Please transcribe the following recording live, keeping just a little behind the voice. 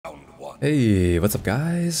Hey, what's up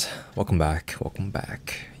guys? Welcome back, welcome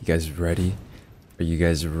back. You guys ready? Are you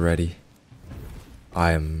guys ready?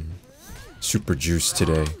 I am super juiced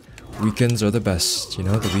today. Weekends are the best, you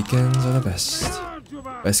know, the weekends are the best.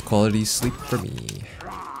 Best quality sleep for me.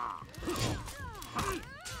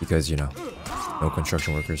 Because, you know, no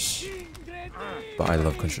construction workers. But I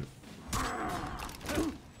love construction.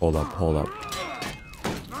 Hold up, hold up.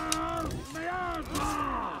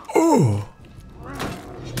 Oh!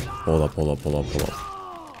 Hold up, hold up, hold up, hold up.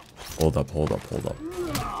 Hold up, hold up, hold up.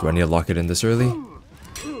 Do I need to lock it in this early?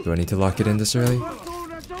 Do I need to lock it in this early?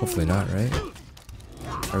 Hopefully not, right?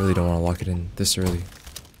 I really don't want to lock it in this early.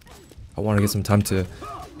 I want to get some time to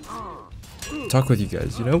talk with you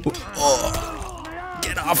guys, you know? Oh,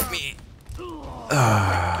 get off me!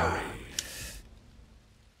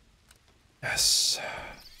 Yes.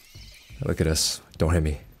 Look at us. Don't hit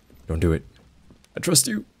me. Don't do it. I trust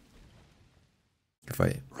you. Good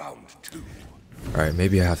fight. Alright,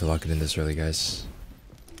 maybe I have to lock it in this early, guys.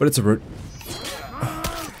 But it's a root.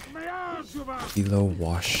 Elo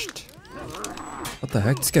washed. What the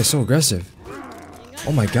heck? This guy's so aggressive.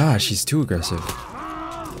 Oh my gosh, he's too aggressive.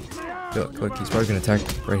 Look, look, he's probably gonna attack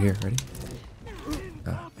right here. Ready?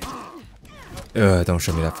 Don't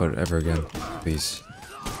show me that foot ever again, please.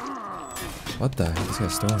 What the heck? This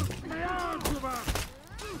guy's storm.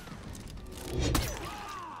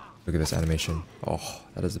 Look at this animation. Oh,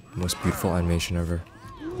 that is the most beautiful animation ever.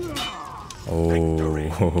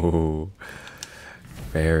 Oh,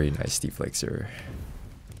 very nice deflector.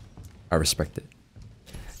 I respect it.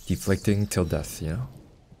 Deflecting till death, you know?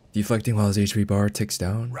 Deflecting while his HP bar ticks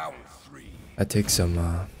down. That takes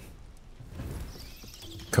some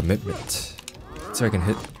commitment. So I can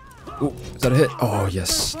hit. Ooh, is that a hit? Oh,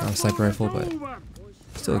 yes. Not a sniper rifle, but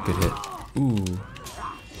still a good hit. Ooh.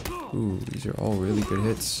 Ooh, these are all really good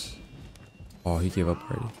hits. Oh, he gave up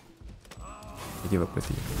already. He gave up with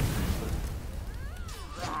you.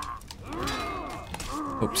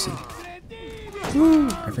 Oopsie. Woo!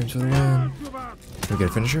 Iframes for the win. Can we get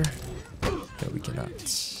a finisher? No, we cannot.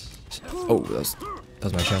 Oh, that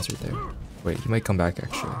was my chance right there. Wait, he might come back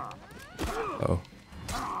actually. Uh oh.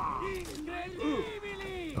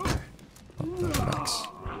 Okay. Oh, no comebacks.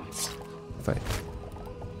 Fight.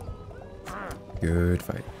 Good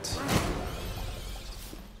fight.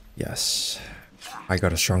 Yes. I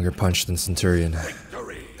got a stronger punch than Centurion.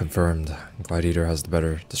 Confirmed. Gladiator has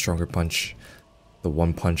the stronger punch. The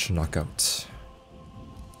one punch knockout.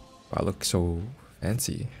 Wow, I look so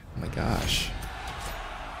fancy. Oh my gosh.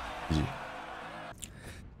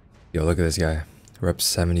 Yo, look at this guy. Rep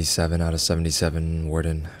 77 out of 77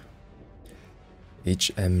 Warden.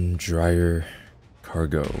 HM Dryer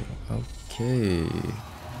Cargo. Okay.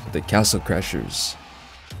 The Castle Crashers.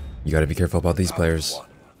 You gotta be careful about these players.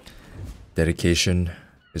 Dedication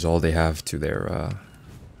is all they have to their,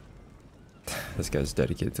 this guy's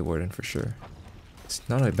dedicated to Warden for sure. It's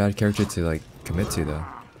not a bad character to, like, commit to, though.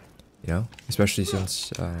 You know? Especially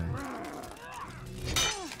since,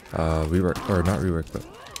 rework, or not rework, but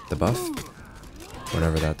the buff.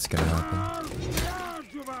 Whenever that's gonna happen.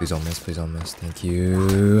 Please don't miss, please don't miss. Thank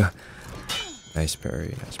you. Nice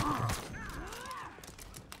parry, nice parry.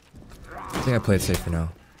 I think I played safe for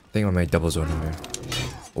now. I think I might double zone him here.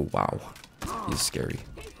 Oh, wow. He's scary.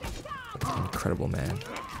 Incredible man.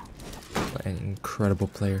 What an incredible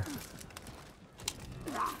player.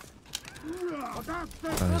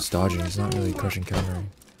 Oh, he's dodging. He's not really crushing countering.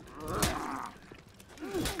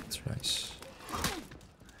 That's nice.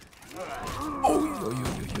 Oh,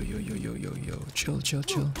 yo. Chill.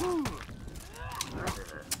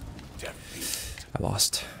 I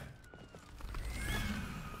lost.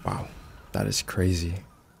 Wow. That is crazy.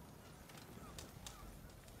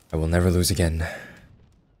 I will never lose again.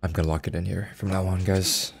 I'm gonna lock it in here from now on,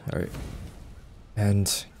 guys. Alright.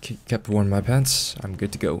 And kept warming my pants. I'm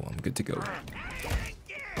good to go.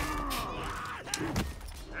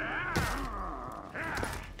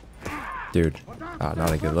 Dude. Ah,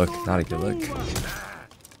 not a good look.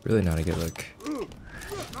 Really not a good look.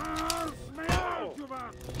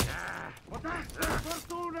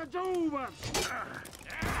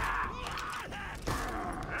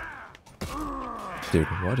 Dude,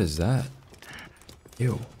 what is that?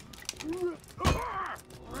 Ew. The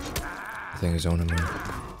thing is owning me.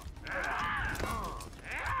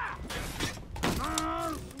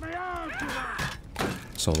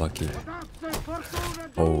 So lucky.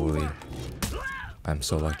 Holy. I'm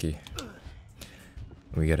so lucky.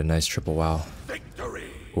 We get a nice triple wow.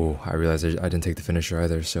 Oh, I realized I didn't take the finisher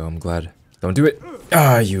either, so I'm glad. Don't do it!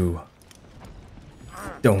 Ah, you!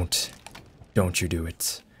 Don't you do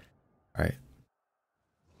it. Alright.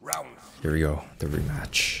 Here we go. The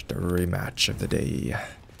rematch. The rematch of the day.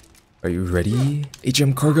 Are you ready,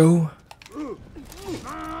 HM Cargo?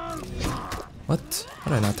 What?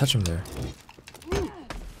 How did I not touch him there?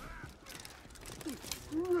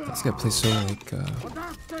 This guy plays so like,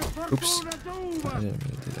 oops. I didn't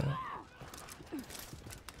mean to do that.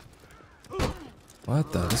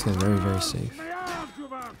 What the? This guy's very, very safe.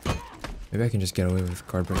 Maybe I can just get away with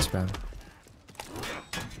guard break spam.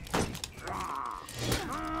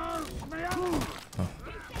 Oh.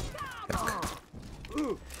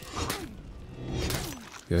 Yuck.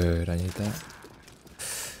 Good, I need that.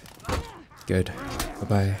 Good.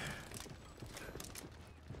 Bye-bye.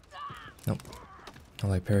 Nope. I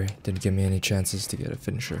like parry. Didn't give me any chances to get a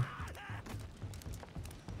finisher.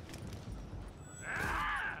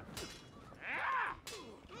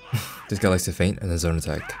 This guy likes to feint and then zone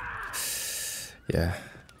attack. Yeah.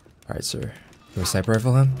 Alright, sir. Can we sniper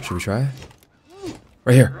rifle him? Should we try?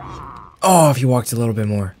 Right here. Oh, if you walked a little bit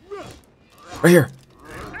more. Right here.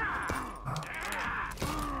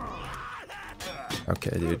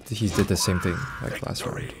 Okay, dude. He did the same thing like last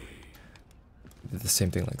round. He did the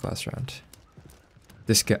same thing like last round.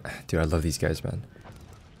 This guy... Dude, I love these guys, man.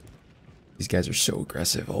 These guys are so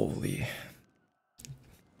aggressive. Holy.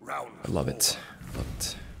 I love it. I love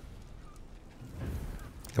it.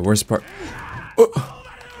 The worst part... Oh!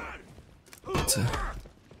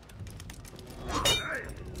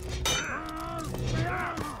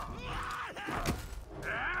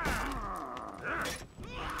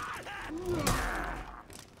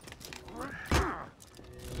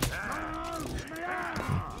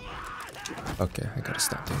 Okay, I gotta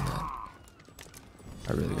stop doing that.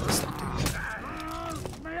 I really gotta stop doing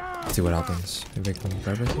that. Let's see what happens. Maybe I can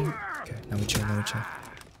grab right here? Okay, now we chill, now we chill.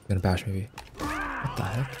 I'm gonna bash maybe. What the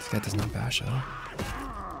heck? This guy does not bash at all.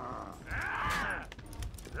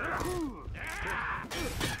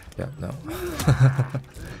 Yeah, no.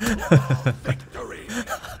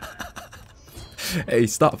 Hey,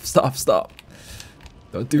 stop, stop, stop.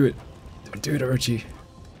 Don't do it. Don't do it, Orochi.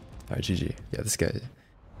 Alright, GG. Yeah, this guy's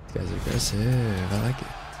aggressive. I like it.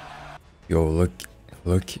 Yo,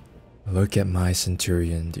 look at my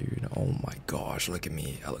Centurion, dude. Oh my gosh, look at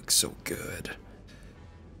me. I look so good.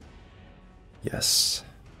 Yes.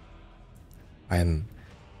 I am...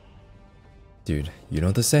 Dude, you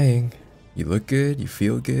know the saying. You look good, you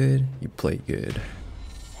feel good, you play good.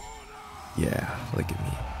 Yeah, look at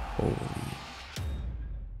me. Holy.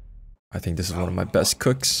 I think this is one of my best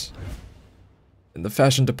cooks in the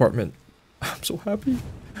fashion department. I'm so happy.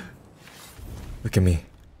 Look at me.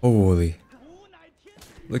 Holy.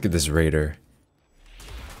 Look at this raider.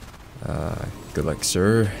 Good luck,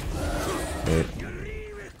 sir. Wait.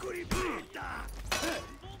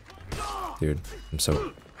 Dude, I'm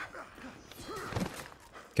so...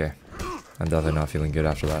 Okay. I'm definitely not feeling good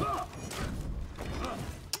after that.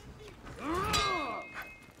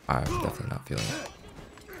 I'm definitely not feeling it.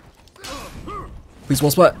 Please, wall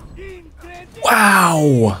splat.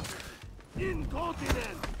 Wow!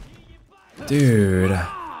 Dude.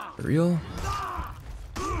 For real?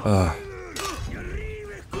 Ugh.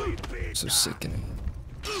 I'm so sick of it.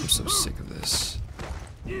 I'm so sick of this.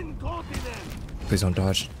 Please don't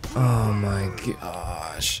dodge. Oh my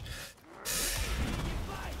gosh.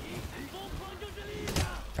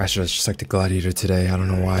 I should have just like the Gladiator today. I don't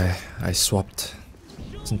know why I swapped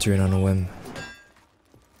Centurion on a whim.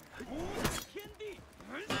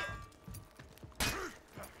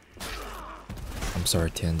 I'm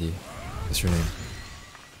sorry, Tandy. What's your name?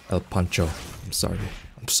 El Pancho. I'm sorry.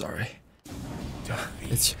 I'm sorry.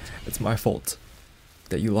 It's my fault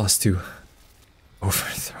that you lost to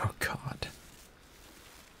Overthrow. God.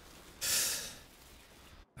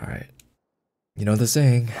 Alright. You know the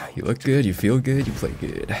saying, you look good, you feel good, you play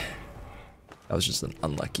good. That was just an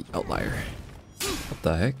unlucky outlier. What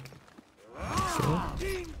the heck?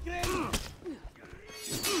 Okay.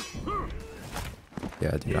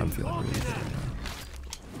 Yeah, dude, I'm feeling really good right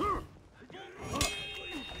now.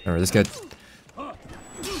 Remember this guy?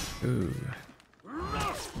 Ooh.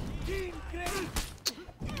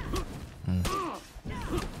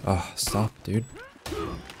 Oh, stop, dude.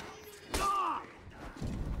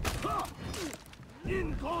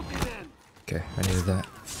 Okay, I needed that.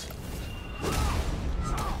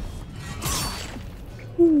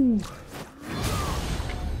 Ooh.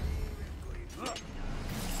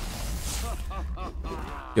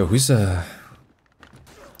 Yo, who's for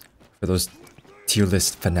those tier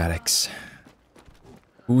list fanatics?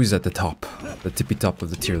 Who is at the top? The tippy top of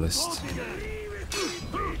the tier list?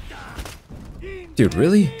 Dude,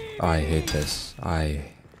 really? Oh, I hate this. That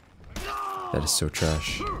is so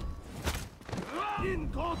trash.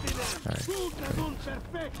 Alright.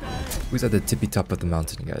 Who's at the tippy top of the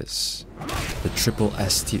mountain, guys? The triple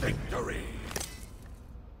S tier.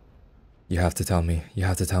 You have to tell me. You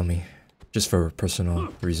have to tell me. Just for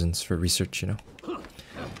personal reasons, for research, you know?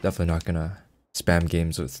 Definitely not gonna spam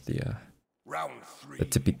games with the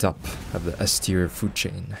tippy top of the S tier food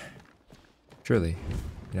chain. Surely.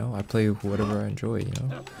 You know, I play whatever I enjoy, you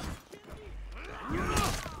know?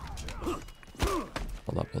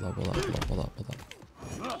 Hold up, hold up, hold up, hold up, hold up, hold up.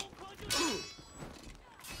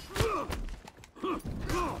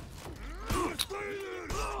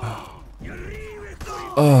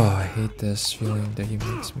 Oh, I hate this feeling that he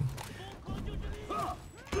makes me.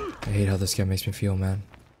 I hate how this guy makes me feel, man.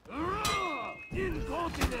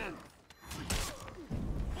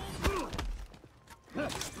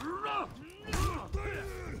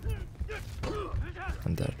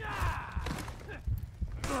 I'm dead.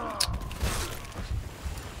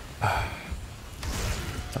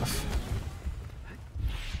 Tough.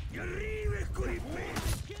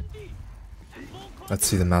 Let's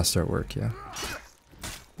see the master at work, yeah?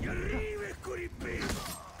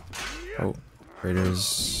 Oh,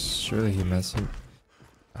 Raiders. Surely he messed it.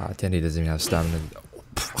 Tandy doesn't even have stamina.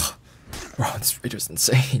 Oh, bro, this Raider's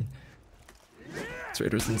insane. This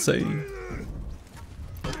Raider's insane.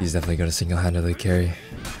 He's definitely gonna single-handedly carry.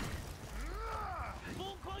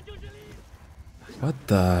 What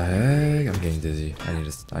the heck? I'm getting dizzy. I need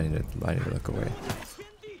to look away.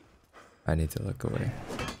 I need to look away.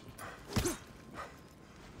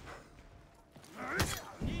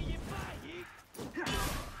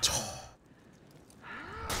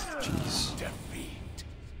 Jeez.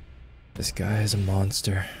 This guy is a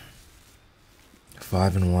monster.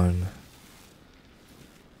 5-1.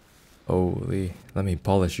 Holy, let me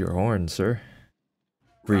polish your horn, sir.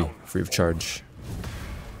 Free of charge.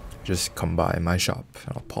 Just come by my shop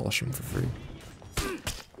and I'll polish them for free.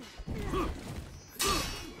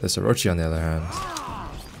 This Orochi, on the other hand, I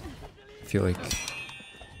feel like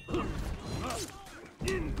I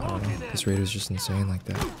don't know, this Raider's just insane like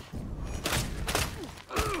that.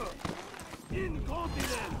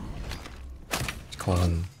 Just call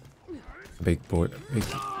him a big boy,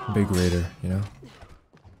 big Raider, you know?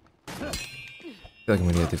 I feel like I'm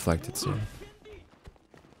gonna get deflected soon.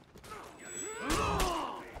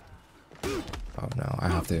 Oh no, I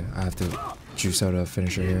have to juice out a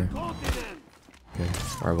finisher here. Okay,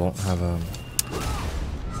 or I won't have a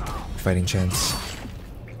fighting chance.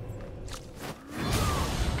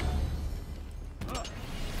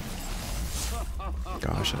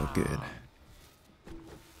 Gosh, I look good.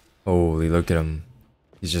 Holy, look at him.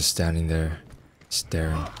 He's just standing there,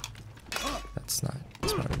 staring. That's not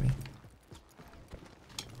smart of me.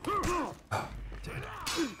 Oh, dude.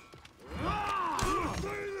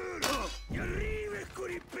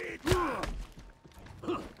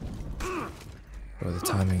 Bro, the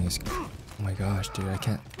timing is... Oh my gosh, dude, I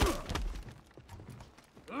can't...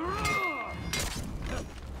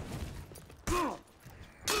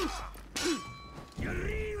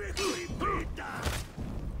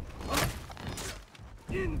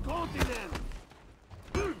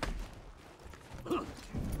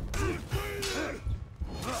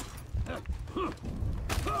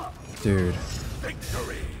 Dude.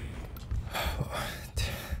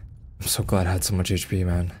 I'm so glad I had so much HP,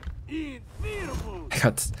 man.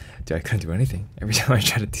 Dude, I couldn't do anything. Every time I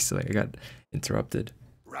tried to do something, I got interrupted.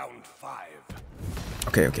 Round 5.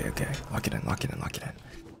 Okay. Lock it in. Lock it in. Lock it in.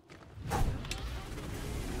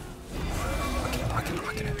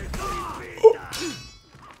 Oh.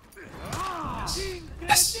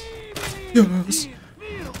 Yes. Yes. Yes.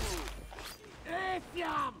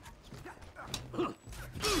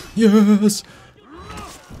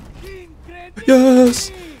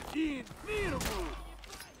 Yes.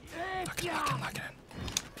 Lock it in.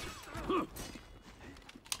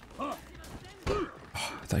 Oh,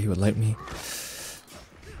 I thought he would light me.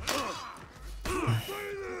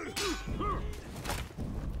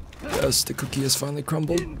 Yes, the cookie has finally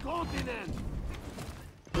crumbled.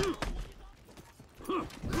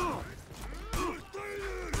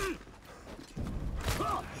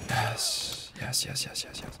 Yes.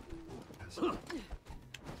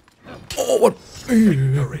 Oh, what?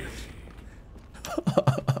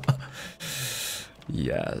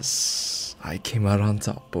 Yes, I came out on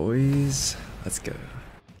top, boys. Let's go.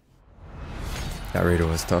 That Raider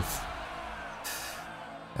was tough.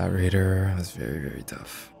 That Raider was very, very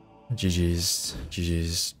tough.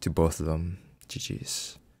 GG's to both of them.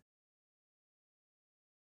 GG's.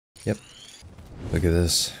 Yep. Look at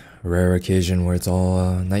this. Rare occasion where it's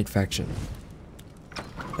all Knight faction.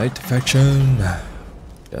 Knight faction.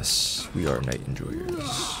 Yes, we are Knight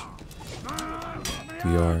enjoyers.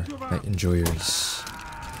 We are night enjoyers.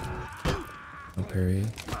 No parry.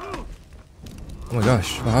 Oh my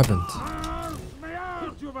gosh, what happened?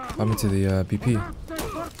 What happened to the BP?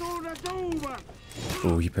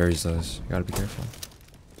 Oh, he parries those. You gotta be careful.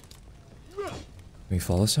 Can we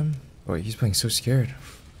follow him? Oh, wait, he's playing so scared.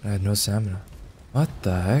 I had no stamina. What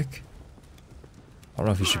the heck? I don't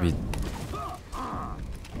know if he should be...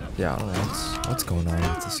 Yeah, I don't know what's going on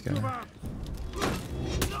with this guy.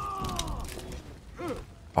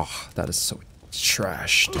 Oh, that is so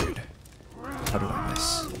trash, dude. How did I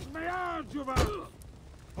miss?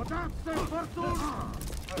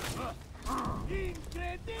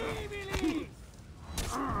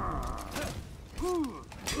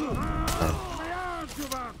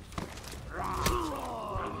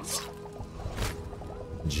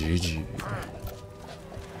 GG.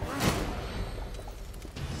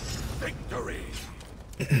 Victory.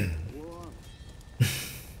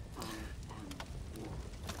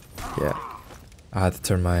 Yeah, I had to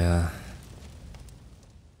turn my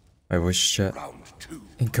my voice chat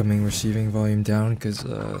incoming receiving volume down because he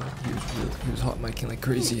was hot micing like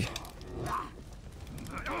crazy.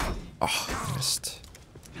 Oh, missed.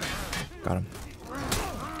 Got him.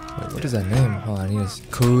 Wait, what is that name? Hold on, I need a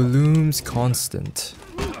Columns Constant.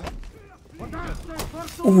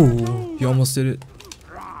 Ooh, he almost did it.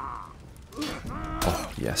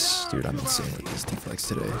 Oh yes, dude, I'm insane with these deflects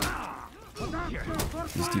today.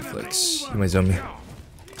 These deflects. You might zone me.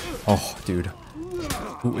 Oh, dude.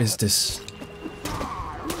 Who is this?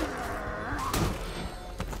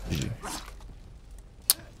 GG.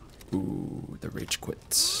 Ooh, the rage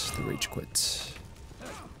quits. The rage quits.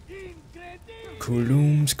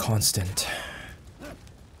 Columns Constant.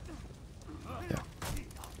 Yeah.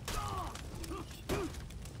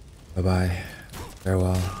 Bye-bye.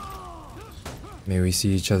 Farewell. May we see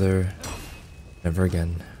each other never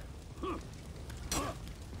again.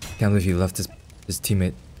 Can't believe he left his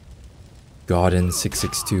teammate Godin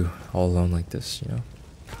 662 all alone like this, you know?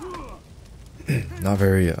 Not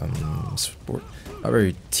very not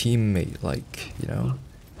very teammate like, you know?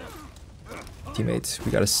 Teammates,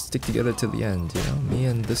 we gotta stick together till the end, you know? Me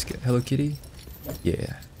and this guy, Hello Kitty?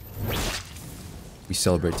 Yeah. We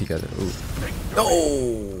celebrate together. Ooh.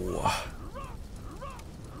 No!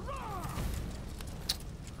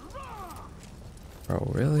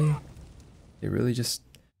 Bro, really? They really just...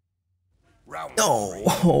 No!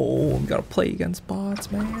 Oh, we gotta play against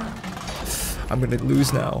bots, man. I'm gonna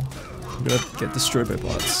lose now. I'm gonna get destroyed by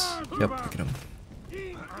bots. Yep, look at him.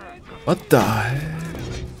 What the heck?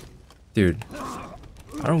 Dude,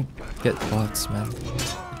 I don't get bots, man.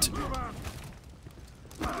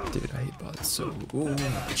 Dude, I hate bots so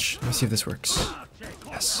much. Let me see if this works.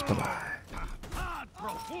 Yes, bye-bye.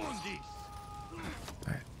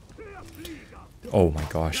 Alright. Oh my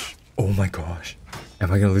gosh. Oh my gosh.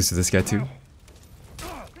 Am I gonna lose to this guy too?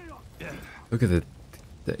 Look at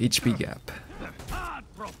the HP gap.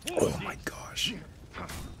 Oh my gosh.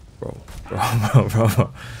 Bro.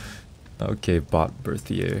 Okay, bot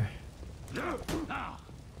Berthier.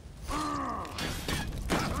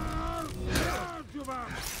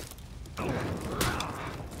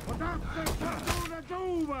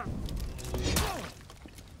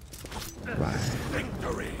 Bye.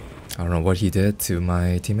 I don't know what he did to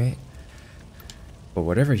my teammate, but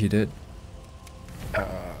whatever he did,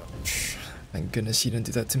 thank goodness he didn't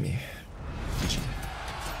do that to me.